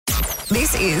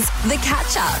This is The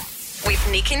Catch Up with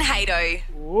Nick and Hato.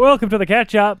 Welcome to The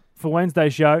Catch Up for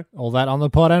Wednesday's show. All that on the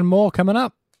pod and more coming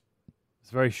up. It's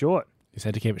very short. You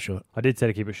said to keep it short. I did say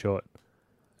to keep it short.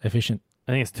 Efficient.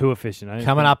 I think it's too efficient.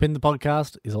 Coming up in the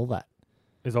podcast is all that.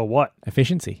 Is all what?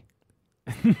 Efficiency.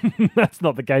 That's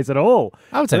not the case at all.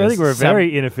 I would say I think we're a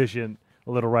very inefficient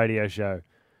little radio show.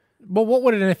 Well, what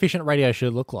would an efficient radio show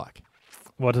look like?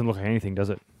 Well, it doesn't look like anything, does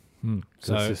it? So,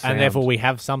 it's just and sound. therefore we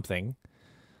have something.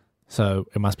 So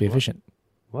it must be efficient.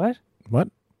 What? What?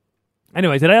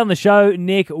 Anyway, today on the show,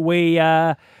 Nick,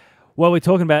 we're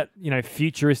talking about,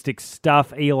 futuristic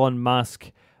stuff. Elon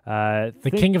Musk.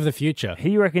 The king of the future.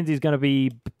 He reckons he's going to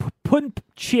be putting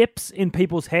chips in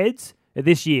people's heads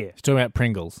this year. He's talking about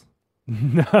Pringles.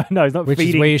 No, he's not Which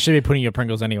feeding. is where you should be putting your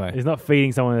Pringles anyway. He's not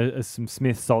feeding someone some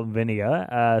Smith's salt and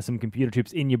vinegar. Some computer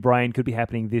chips in your brain could be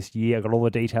happening this year. I've got all the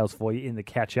details for you in the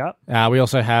catch-up. We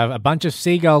also have a bunch of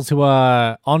seagulls who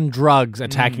are on drugs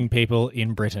attacking people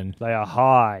in Britain. They are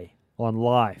high on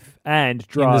life and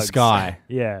drugs. In the sky.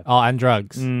 Yeah. Oh, and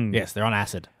drugs. Yes, they're on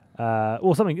acid.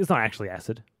 Something. It's not actually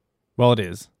acid. Well, it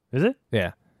is. Is it?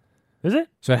 Yeah. Is it?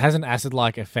 So it has an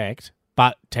acid-like effect,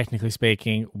 but technically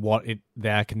speaking,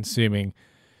 they're consuming...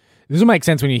 This will make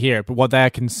sense when you hear it, but what they're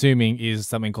consuming is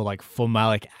something called like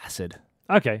formalic acid.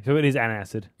 Okay, so it is an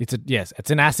acid. It's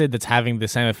an acid that's having the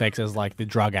same effects as like the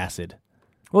drug acid.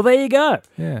 Well, there you go.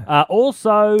 Yeah.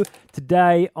 Also,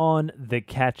 today on the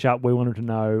catch-up, we wanted to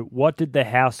know, what did the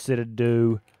house sitter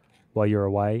do while you're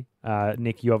away?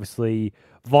 Nick, you obviously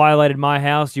violated my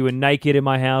house. You were naked in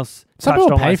my house. Some touched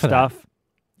people on pay my for stuff. that.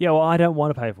 Yeah, well, I don't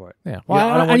want to pay for it. Yeah. Well, I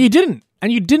don't want... and you didn't.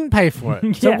 And you didn't pay for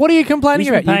it. So Yeah. what are you complaining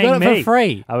You should about? be You got paying it me. for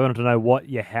free. I wanted to know what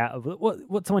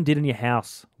what someone did in your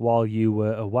house while you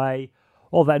were away.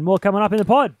 All that and more coming up in the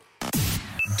pod.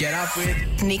 Get up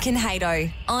with Nick and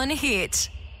Hato on Hit.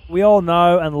 We all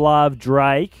know and love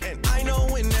Drake, I know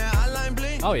when that hotline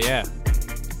blink. Oh, yeah.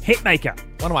 hitmaker.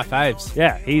 One of my faves.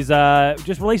 Yeah, he's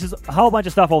just releases a whole bunch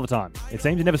of stuff all the time. It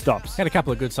seems he never stops. Had a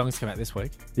couple of good songs come out this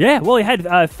week. Yeah, well, he had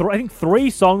I think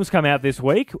 3 songs come out this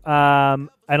week, and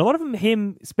a lot of them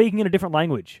him speaking in a different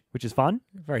language, which is fun.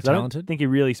 Very 'Cause I don't talented. think he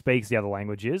really speaks the other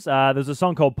languages. There's a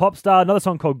song called Popstar, another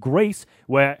song called Grease,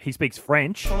 where he speaks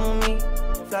French. Me,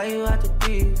 fly you out the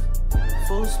deep,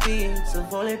 full speed, so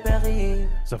volley Paris.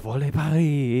 Ça vole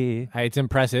Paris. Hey, it's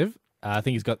impressive. I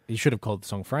think he should have called the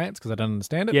song France because I don't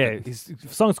understand it. Yeah, but his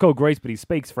song's called Grease, but he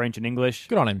speaks French and English.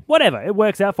 good on him. Whatever, it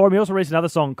works out for him. He also released another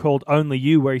song called Only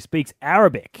You, where he speaks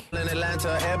Arabic. In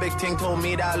Atlanta, Arabic thing told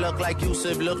me that I look like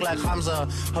Yusuf, look like Hamza.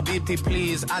 Habibti,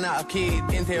 please, Ana Akid,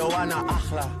 Inte Oana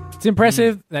Akhla. It's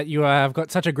impressive that you have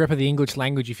got such a grip of the English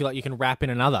language, you feel like you can rap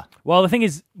in another. Well, the thing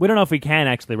is, we don't know if we can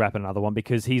actually rap another one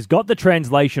because he's got the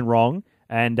translation wrong,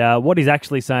 and what he's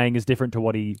actually saying is different to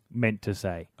what he meant to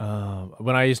say.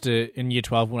 When I used to, in year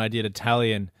 12, when I did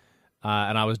Italian,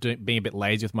 and I was being a bit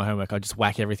lazy with my homework, I'd just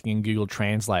whack everything in Google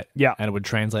Translate. Yeah. And it would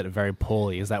translate it very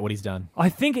poorly. Is that what he's done? I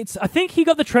think he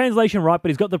got the translation right,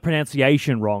 but he's got the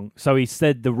pronunciation wrong, so he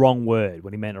said the wrong word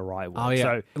when he meant a right word. Oh, yeah.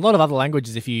 So, a lot of other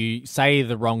languages, if you say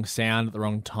the wrong sound at the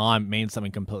wrong time, it means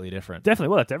something completely different. definitely,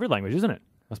 well, that's every language, isn't it?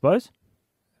 I suppose.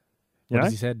 You What know?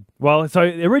 has he said? Well, so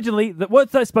originally,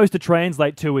 what that's supposed to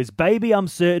translate to is, "Baby, I'm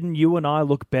certain you and I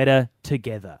look better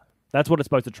together." That's what it's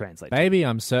supposed to translate to. Baby,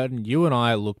 I'm certain you and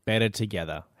I look better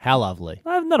together. How lovely.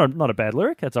 Not a bad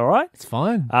lyric. That's all right. It's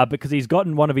fine. Because he's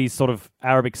gotten one of his sort of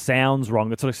Arabic sounds wrong.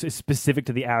 That's sort of specific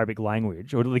to the Arabic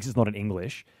language, or at least it's not in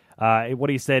English. What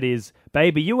he said is,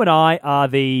 "Baby, you and I are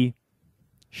the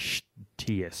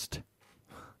shittiest."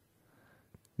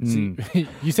 You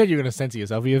said you were going to censor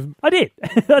yourself. I did.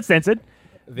 That's censored.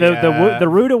 The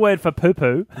ruder word for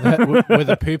poo-poo. We're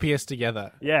the poopiest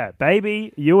together. Yeah,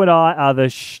 baby, you and I are the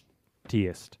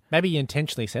shittiest. Maybe you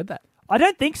intentionally said that. I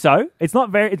don't think so. It's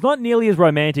not nearly as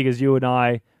romantic as you and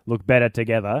I look better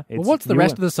together. Well, what's the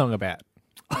rest of the song about?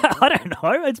 I don't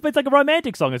know. It's like a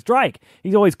romantic song. It's Drake.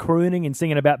 He's always crooning and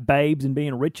singing about babes and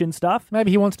being rich and stuff.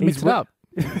 Maybe he wants to mix it up.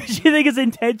 You think it's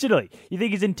intentionally? You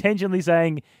think he's intentionally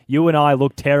saying you and I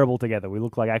look terrible together? We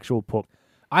look like actual poop.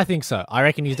 I think so. I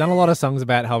reckon he's done a lot of songs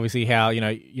about obviously how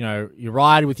you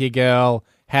ride with your girl.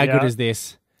 How good is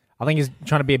this? I think he's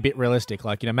trying to be a bit realistic.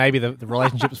 Like maybe the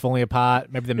relationship's falling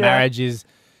apart. Maybe the marriage is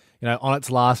on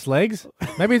its last legs.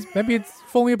 Maybe it's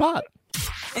falling apart.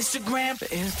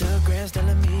 Instagram's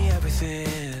telling me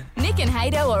everything. Nick and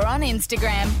Hato are on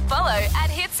Instagram. Follow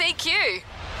 @HitsEQ.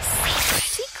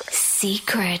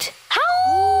 Secret.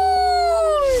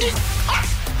 Hound!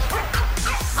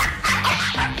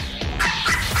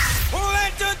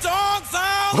 Let the dogs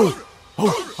out!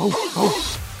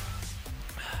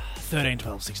 13,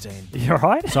 12, 16. You all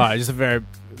right? Sorry, just a very,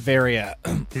 very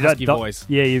Did husky that voice.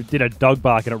 Yeah, you did a dog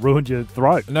bark and it ruined your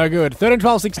throat. No good. 13,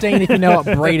 12, 16, if you know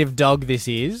what breed of dog this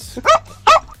is.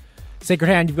 Secret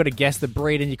Hound, you've got to guess the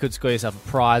breed and you could score yourself a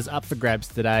prize up for grabs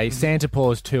today. Santa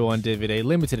Paws 2 on DVD,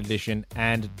 limited edition,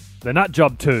 and The Nut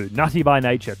Job 2, Nutty by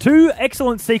Nature. 2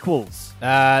 excellent sequels.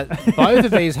 both of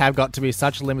these have got to be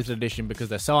such limited edition because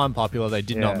they're so unpopular they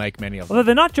did not make many of them. Although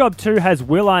The Nut Job 2 has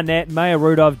Will Arnett, Maya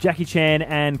Rudolph, Jackie Chan,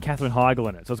 and Katherine Heigl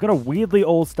in it. So it's got a weirdly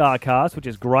all-star cast, which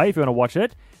is great if you want to watch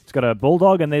it. It's got a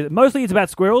bulldog, and mostly it's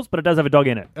about squirrels, but it does have a dog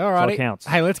in it. All right, So it counts.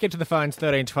 Hey, let's get to the phones.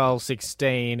 13, 12,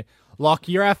 16. Locke,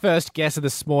 you're our first guesser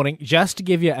this morning. Just to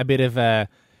give you a bit of an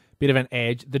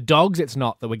edge, the dogs it's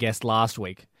not that we guessed last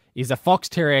week is a fox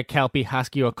terrier, kelpie,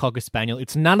 husky, or cocker spaniel.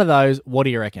 It's none of those. What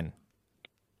do you reckon?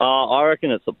 I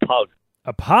reckon it's a pug.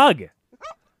 A pug?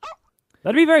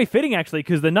 That'd be very fitting, actually,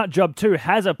 because The Nut Job 2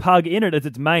 has a pug in it as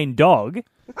its main dog.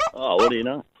 Oh, what do you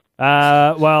know?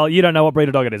 Well, you don't know what breed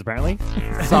of dog it is, apparently.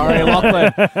 Sorry,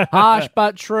 Lachlan. Harsh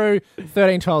but true.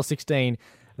 13, 12, 16.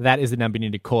 That is the number you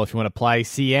need to call if you want to play.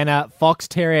 Sienna, fox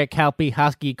terrier, kelpie,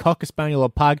 husky, cocker spaniel, or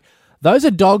pug. Those are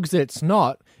dogs that it's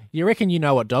not. You reckon you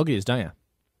know what dog it is, don't you?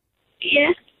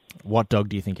 Yeah, What dog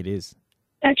do you think it is?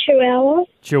 a chihuahua.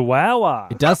 Chihuahua.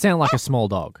 It does sound like a small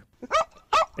dog.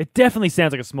 It definitely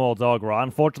sounds like a small dog, right?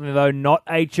 Unfortunately, though, not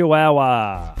a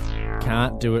Chihuahua.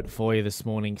 Can't do it for you this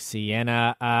morning,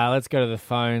 Sienna. Let's go to the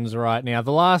phones right now.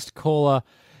 The last caller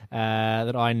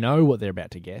that I know what they're about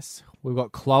to guess. We've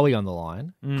got Chloe on the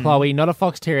line. Chloe, not a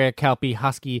fox terrier, kelpie,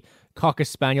 husky, cocker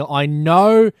spaniel. I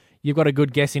know you've got a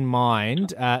good guess in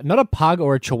mind. Not a pug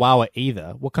or a chihuahua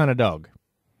either. What kind of dog?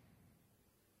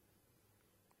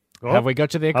 Oh. Have we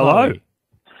got you there, Hello? Chloe?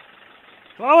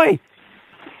 Chloe!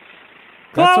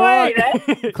 That's Chloe! all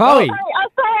right. Chloe! I'm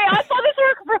sorry, I thought this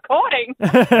was recording.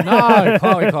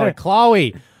 No,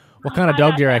 Chloe. What kind of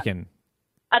dog do you reckon?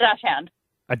 A dachshund.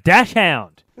 A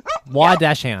dachshund. Why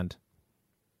dachshund?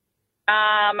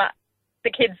 The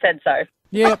kids said so.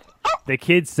 Yep. The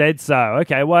kid said so.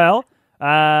 Okay, well,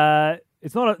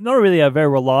 it's not really a very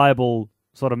reliable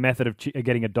sort of method of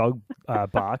getting a dog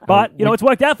bark, but you know it's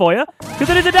worked out for you because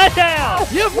it is a dachshund.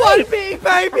 You've won big,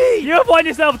 baby! You've won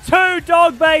yourself 2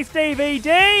 dog-based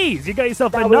DVDs. You got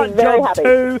yourself The I'll be Nut very Job happy.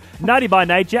 2, Nutty by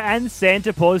Nature, and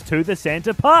Santa Paws 2, The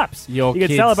Santa Pups. Your you can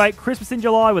kids- celebrate Christmas in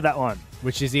July with that one.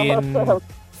 Which is in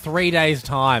 3 days'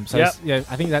 time. So Yep. yeah,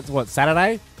 I think that's what,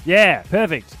 Saturday? Yeah,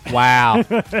 perfect. Wow.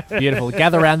 Beautiful.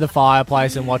 Gather around the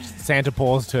fireplace and watch Santa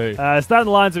Paws 2. Start the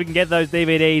line so we can get those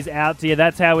DVDs out to you.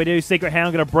 That's how we do. Secret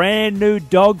Hound got a brand new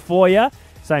dog for you.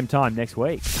 Same time next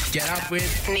week. Get up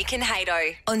with Nick and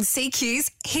Hato on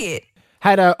CQ's Hit.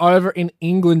 Hato, over in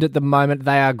England at the moment,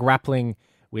 they are grappling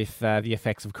with the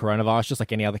effects of coronavirus, just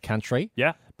like any other country.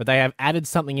 Yeah. But they have added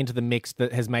something into the mix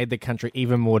that has made the country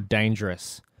even more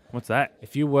dangerous. What's that?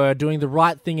 If you were doing the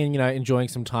right thing and, enjoying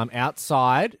some time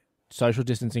outside, social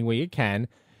distancing where you can,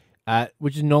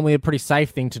 which is normally a pretty safe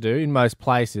thing to do in most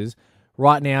places,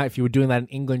 right now, if you were doing that in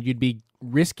England, you'd be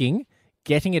risking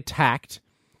getting attacked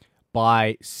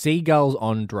by seagulls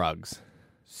on drugs.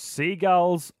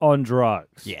 Seagulls on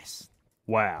drugs. Yes.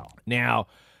 Wow. Now,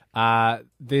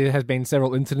 there has been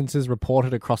several incidences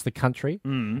reported across the country.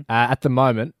 At the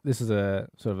moment, this is a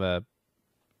sort of a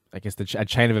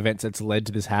chain of events that's led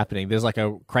to this happening. There's like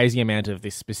a crazy amount of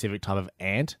this specific type of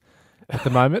ant at the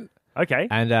moment. Okay.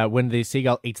 And when the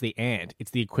seagull eats the ant,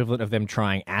 it's the equivalent of them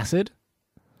trying acid.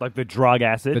 Like the drug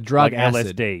acid. The drug like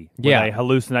acid. LSD. Yeah. Where they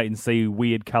hallucinate and see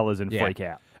weird colours and freak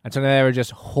out. And so there are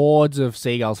just hordes of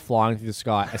seagulls flying through the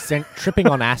sky, tripping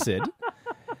on acid.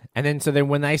 And then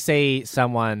when they see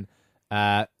someone,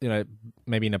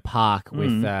 maybe in a park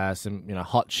with some,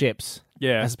 hot chips,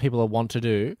 Yeah. as people want to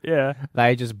do, Yeah.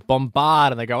 they just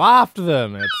bombard and they go after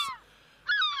them. It's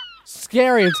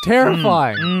scary. It's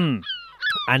terrifying.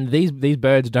 And these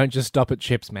birds don't just stop at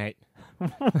chips, mate.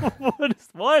 What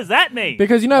does that mean?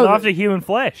 Because, They're after human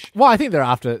flesh. Well, I think they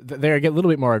get a little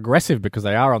bit more aggressive because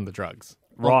they are on the drugs.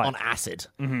 Right. On acid.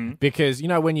 Mm-hmm. Because,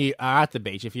 when you are at the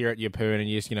beach, if you're at your pool and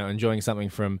you're just, enjoying something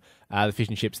from the fish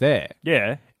and chips there,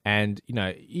 Yeah. and,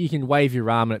 you can wave your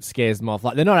arm and it scares them off.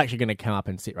 Like, they're not actually going to come up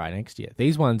and sit right next to you.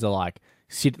 These ones are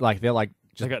they're like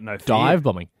just They got no fear. dive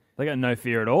bombing. They got no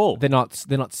fear at all. They're not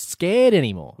scared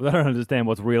anymore. They don't understand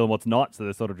what's real and what's not, so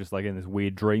they're sort of just like in this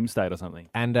weird dream state or something.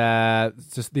 And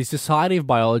just the Society of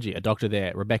Biology, a doctor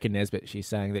there, Rebecca Nesbitt, she's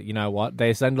saying that, you know what,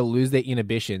 they're starting to lose their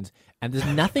inhibitions and there's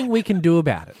nothing we can do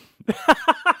about it.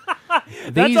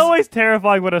 That's always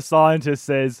terrifying when a scientist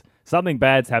says something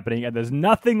bad's happening and there's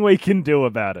nothing we can do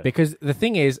about it. Because the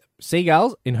thing is,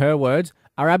 seagulls, in her words,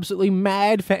 are absolutely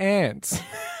mad for ants.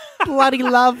 bloody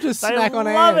love to They snack on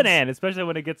love ants. an ant, especially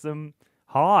when it gets them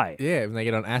high. Yeah, when they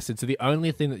get on acid. So the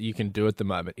only thing that you can do at the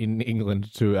moment in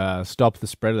England to stop the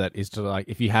spread of that is to, like,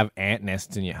 if you have ant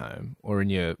nests in your home or in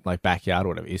your like backyard or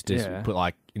whatever, is to Yeah. put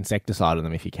like insecticide on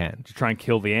them if you can. To try and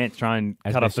kill the ants, try and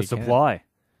As cut off best the you can. supply.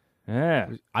 Yeah.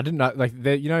 I didn't know, like,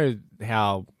 you know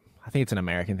how I think it's an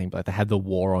American thing, but like, they had the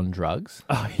war on drugs.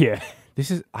 Oh, yeah.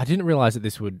 I didn't realize that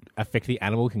this would affect the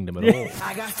animal kingdom at all.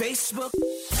 I got Facebook.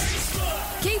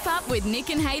 Keep up with Nick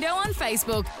and Hato on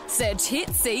Facebook. Search Hit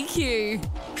CQ.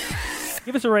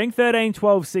 Give us a ring, 13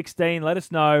 12 16. Let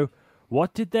us know,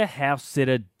 what did the house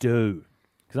sitter do?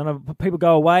 Because I know people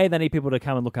go away, they need people to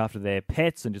come and look after their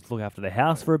pets and just look after their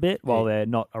house for a bit while they're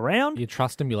not around. You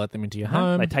trust them, you let them into your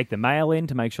home. They take the mail in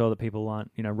to make sure that people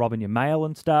aren't, robbing your mail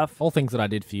and stuff. All things that I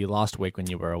did for you last week when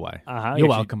you were away. Uh-huh. You're Actually,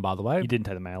 welcome, by the way. You didn't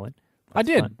take the mail in. I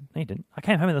did. Fine. No, you didn't. I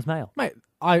came home and there was mail. Mate,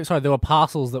 sorry, there were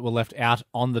parcels that were left out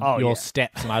on Oh, your yeah.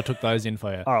 steps, and I took those in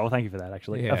for you. All right, well, thank you for that,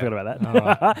 actually. Yeah. I forgot about All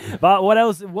that. But what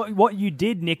else? What you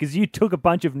did, Nick, is you took a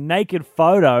bunch of naked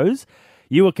photos.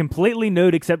 You were completely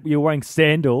nude, except you were wearing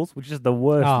sandals, which is the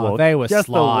worst look. They were Just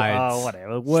slides.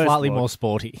 Whatever. Worst Slightly look. more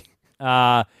sporty.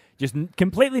 Just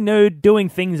completely nude, doing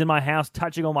things in my house,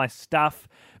 touching all my stuff,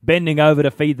 bending over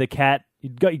to feed the cat. You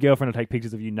got your girlfriend to take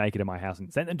pictures of you naked in my house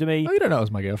and sent them to me. Oh, you don't know it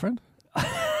was my girlfriend.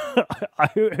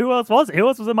 Who else was? Who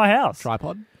else was in my house?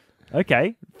 Tripod.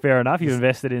 Okay, fair enough. You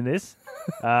invested in this.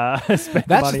 Spent That's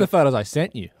money. just the photos I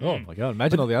sent you. Oh my god!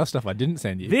 Imagine all the other stuff I didn't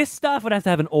send you. This stuff would have to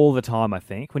happen all the time, I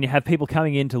think. When you have people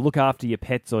coming in to look after your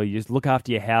pets or you just look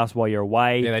after your house while you're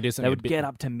away, Yeah, they do something they a would bit- get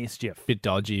up to mischief. Bit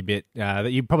dodgy,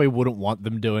 that you probably wouldn't want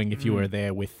them doing if you were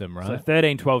there with them, right? So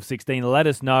 13, 12, 16, let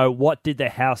us know, what did the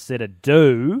house sitter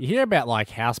do? You hear about like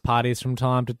house parties from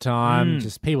time to time,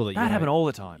 just people that you That happen all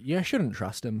the time. You shouldn't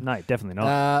trust them. No, definitely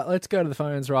not. Let's go to the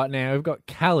phones right now. We've got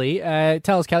Callie.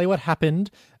 Tell us, Callie, what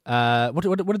happened? What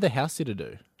did the house sitter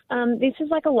do? This was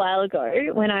like a while ago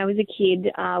when I was a kid.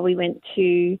 We went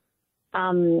to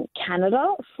Canada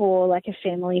for like a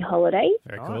family holiday.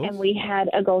 Very cool. And we had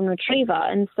a golden retriever,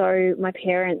 and so my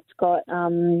parents got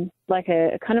like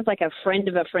a kind of like a friend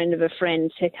of a friend of a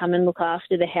friend to come and look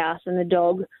after the house and the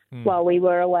dog while we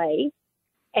were away.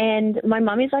 And my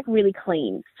mum is like really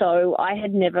clean, so I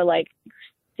had never like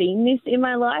seen this in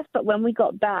my life. But when we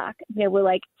got back, there were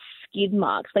like skid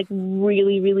marks, like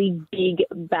really, really big,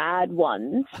 bad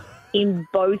ones in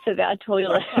both of our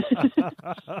toilets.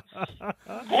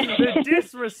 The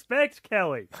disrespect,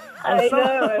 Kelly. I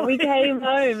know. And we came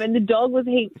home and the dog was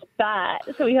heaps fat,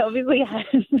 so he obviously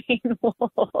hadn't been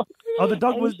walked. Oh, the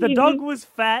dog was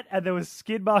fat and there was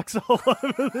skid marks all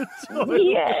over the toilet.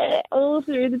 Yeah, all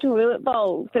through the toilet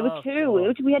bowl. There were Oh,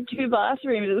 two. God. We had two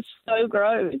bathrooms. It was so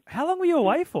gross. How long were you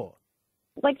away for?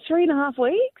 Like 3.5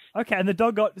 weeks. Okay, and the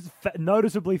dog got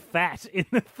noticeably fat in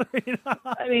the 3.5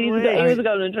 I mean, he weeks. was a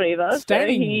golden retriever, so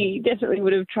Staining- he definitely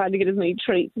would have tried to get as many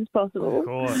treats as possible. Of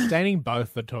course. Staining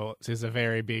both the toilets is a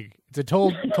very big. It's a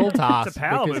tall task. It's a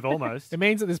power because move almost. It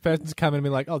means that this person's come in and be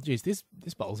like, "Oh, geez, this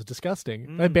bowls are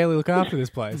disgusting. They barely look after this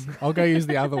place. I'll go use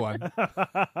the other one."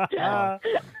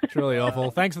 It's really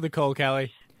awful. Thanks for the call,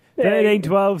 Callie. 13,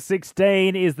 12,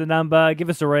 16 is the number. Give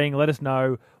us a ring. Let us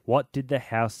know, what did the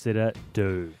house sitter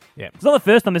do? Yeah. It's not the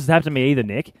first time this has happened to me either,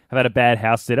 Nick. I've had a bad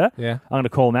house sitter. Yeah. I'm going to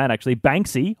call him out, actually.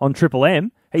 Banksy on Triple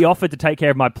M. He offered to take care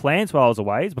of my plants while I was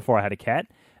away. It was before I had a cat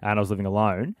and I was living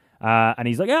alone. And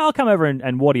he's like, yeah, I'll come over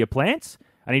and water your plants.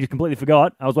 And he just completely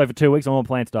forgot. I was away for 2 weeks and all my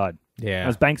plants died. Yeah. It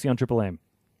was Banksy on Triple M.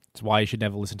 That's why you should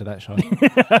never listen to that show. They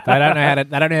don't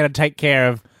know how to take care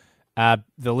of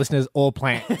the listeners or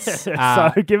plants.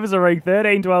 So give us a ring,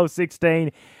 13, 12,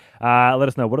 16. Let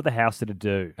us know, what did the house sitter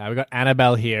do? We've got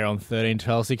Annabelle here on 13,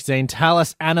 12, 16. Tell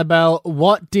us, Annabelle,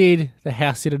 what did the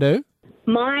house sitter do?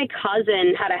 My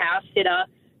cousin had a house sitter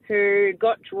who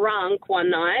got drunk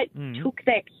one night, took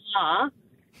their car,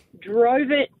 drove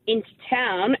it into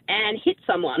town, and hit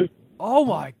someone. Oh,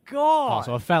 my God. Oh,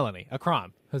 so a felony, a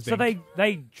crime. So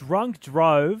they drunk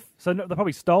drove, so they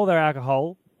probably stole their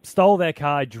alcohol, stole their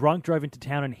car, drunk drove into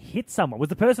town and hit someone. Was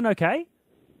the person okay?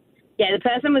 Yeah, the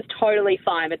person was totally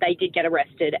fine, but they did get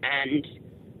arrested and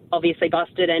obviously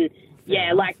busted. And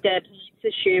like the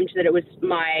police assumed that it was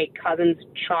my cousin's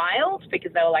child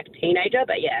because they were like a teenager.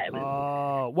 But yeah, it was.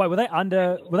 Oh, wait,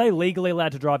 were they legally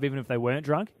allowed to drive even if they weren't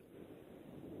drunk?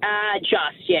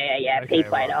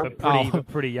 Peak later. But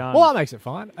pretty young. Well, that makes it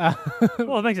fine.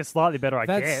 Well, it makes it slightly better, I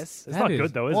guess. It's that not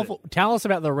good though, is awful. it? Tell us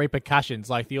about the repercussions,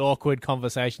 like the awkward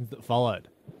conversations that followed.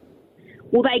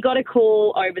 Well, they got a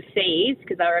call overseas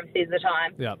because they were overseas at the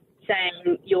time. Yep.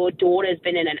 Saying your daughter's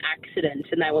been in an accident,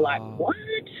 and they were like, "What?"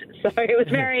 So it was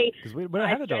very. Because we don't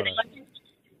have a daughter.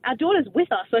 our daughter's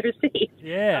with us overseas.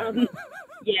 Yeah.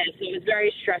 Yeah, so it was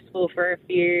very stressful for a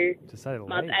few To say the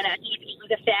months. least. And actually, it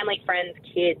was a family friend's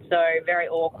kid, so very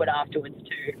awkward afterwards,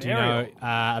 too. Do you know,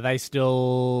 are they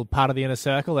still part of the inner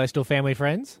circle? They're still family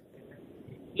friends?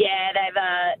 Yeah,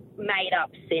 they've made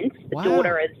up since. The Wow.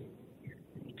 daughter has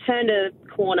turned a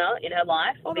corner in her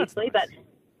life, obviously, but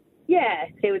yeah,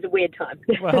 it was a weird time.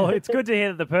 Well, it's good to hear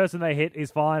that the person they hit is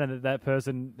fine and that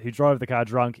person who drove the car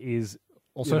drunk is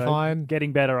Also fine.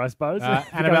 Getting better, I suppose. Becoming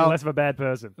Annabelle, less of a bad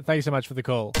person. Thank you so much for the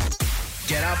call.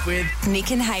 Get up with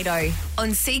Nick and Hato on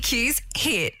CQ's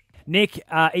Hit. Nick,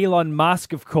 Elon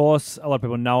Musk, of course, a lot of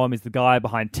people know him, is the guy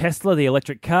behind Tesla, the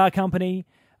electric car company.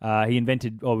 He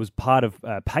invented, or was part of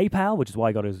PayPal, which is why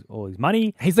he got all his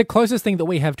money. He's the closest thing that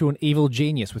we have to an evil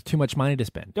genius with too much money to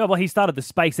spend. Yeah, well, he started the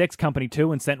SpaceX company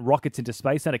too and sent rockets into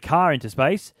space, sent a car into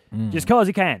space, just because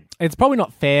he can. It's probably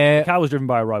not fair The car was driven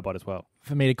by a robot as well.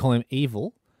 for me to call him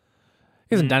evil.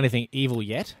 He hasn't done anything evil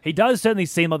yet. He does certainly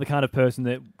seem like the kind of person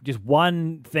that just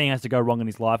one thing has to go wrong in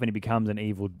his life and he becomes an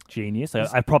evil genius,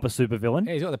 a proper supervillain.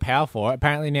 Yeah, he's got the power for it.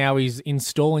 Apparently now he's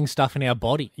installing stuff in our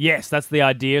body. Yes, that's the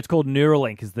idea. It's called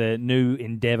Neuralink, is the new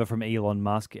endeavor from Elon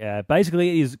Musk. Basically,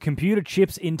 it is computer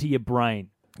chips into your brain.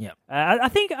 Yeah. I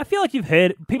feel like you've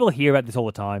heard, people hear about this all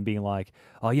the time, being like,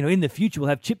 oh, in the future we'll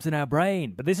have chips in our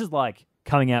brain. But this is like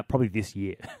coming out probably this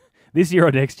year. This year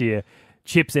or next year.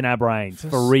 Chips in our brains.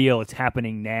 For real, it's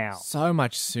happening now. So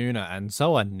much sooner and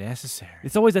so unnecessary.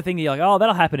 It's always a thing that you're like, oh,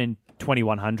 that'll happen in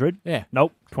 2100. Yeah.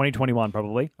 Nope, 2021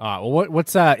 probably. All right, well,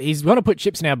 what's he's going to put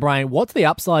chips in our brain. What's the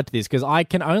upside to this? Because I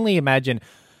can only imagine,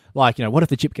 what if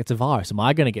the chip gets a virus? Am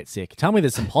I going to get sick? Tell me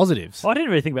there's some positives. I didn't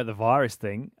really think about the virus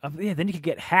thing. Yeah, then you could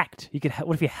get hacked.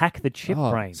 What if you hack the chip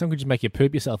brain? Someone could just make you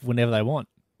poop yourself whenever they want.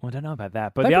 Well, I don't know about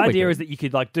that. But They the probably idea could. is that you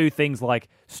could do things like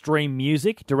stream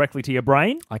music directly to your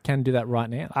brain. I can do that right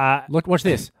now. Look, watch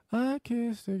this. I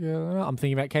kissed a girl. I'm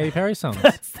thinking about Katy Perry songs.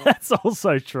 That's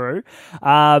also true.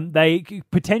 They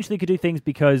potentially could do things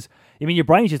because, your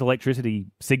brain is just electricity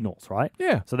signals, right?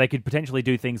 Yeah. So they could potentially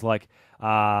do things like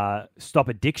stop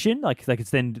addiction. Like they could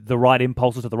send the right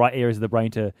impulses to the right areas of the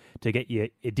brain to get your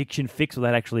addiction fixed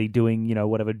without actually doing,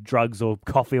 whatever drugs or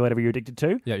coffee or whatever you're addicted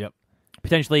to. Yep.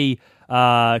 Potentially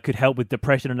could help with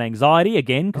depression and anxiety,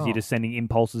 again, because you're just sending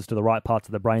impulses to the right parts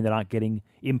of the brain that aren't getting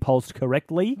impulsed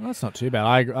correctly. Well, that's not too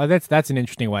bad. That's an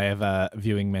interesting way of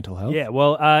viewing mental health. Yeah,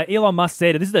 well, Elon Musk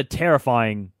said, this is a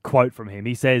terrifying quote from him.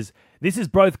 He says, "This is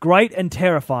both great and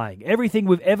terrifying. Everything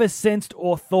we've ever sensed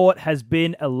or thought has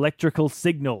been electrical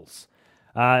signals."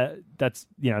 That's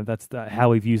how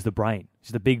we've used the brain.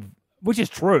 It's which is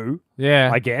true. Yeah.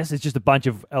 I guess it's just a bunch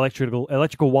of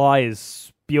electrical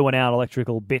wires spewing out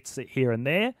electrical bits here and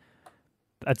there.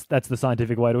 That's the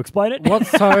scientific way to explain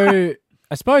it.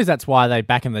 I suppose that's why they,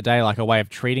 back in the day, like a way of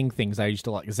treating things, they used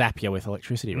to zap you with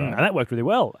electricity, right? And that worked really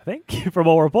well, I think, from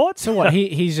all reports. So what?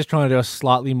 He's just trying to do a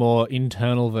slightly more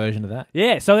internal version of that.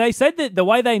 Yeah, so they said that the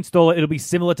way they install it, it'll be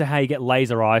similar to how you get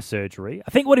laser eye surgery.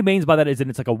 I think what he means by that is that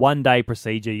it's like a one-day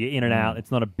procedure. You're in and out. It's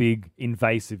not a big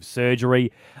invasive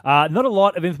surgery. Not a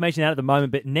lot of information out at the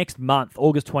moment, but next month,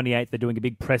 August 28th, they're doing a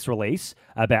big press release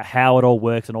about how it all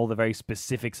works and all the very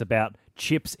specifics about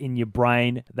chips in your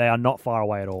brain. They are not far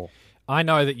away at all. I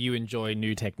know that you enjoy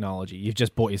new technology. You've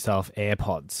just bought yourself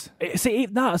AirPods.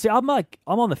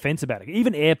 I'm on the fence about it.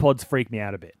 Even AirPods freak me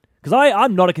out a bit. Because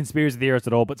I'm not a conspiracy theorist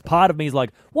at all, but part of me is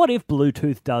like, what if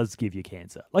Bluetooth does give you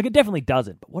cancer? Like, it definitely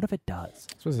doesn't, but what if it does?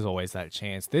 I suppose there's always that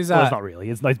chance. Well, it's not really.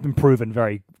 It's been proven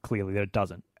very clearly that it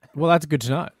doesn't. Well, that's good to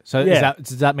know. So Yeah.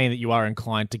 does that mean that you are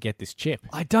inclined to get this chip?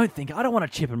 I don't want a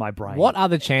chip in my brain. What are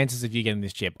the chances of you getting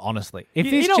this chip, honestly? If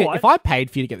You this know chip, what? if I paid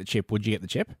for you to get the chip, would you get the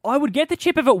chip? I would get the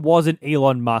chip if it wasn't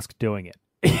Elon Musk doing it.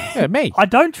 Yeah, me. I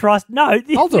don't trust... No.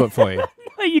 I'll do it for you.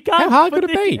 No, you can't. How hard could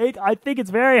it be? I think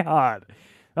it's very hard.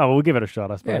 Oh, well, we'll give it a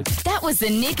shot, I suppose. That was the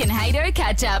Nick and Hato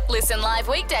catch up. Listen live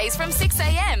weekdays from 6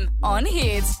 a.m. on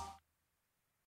Hits.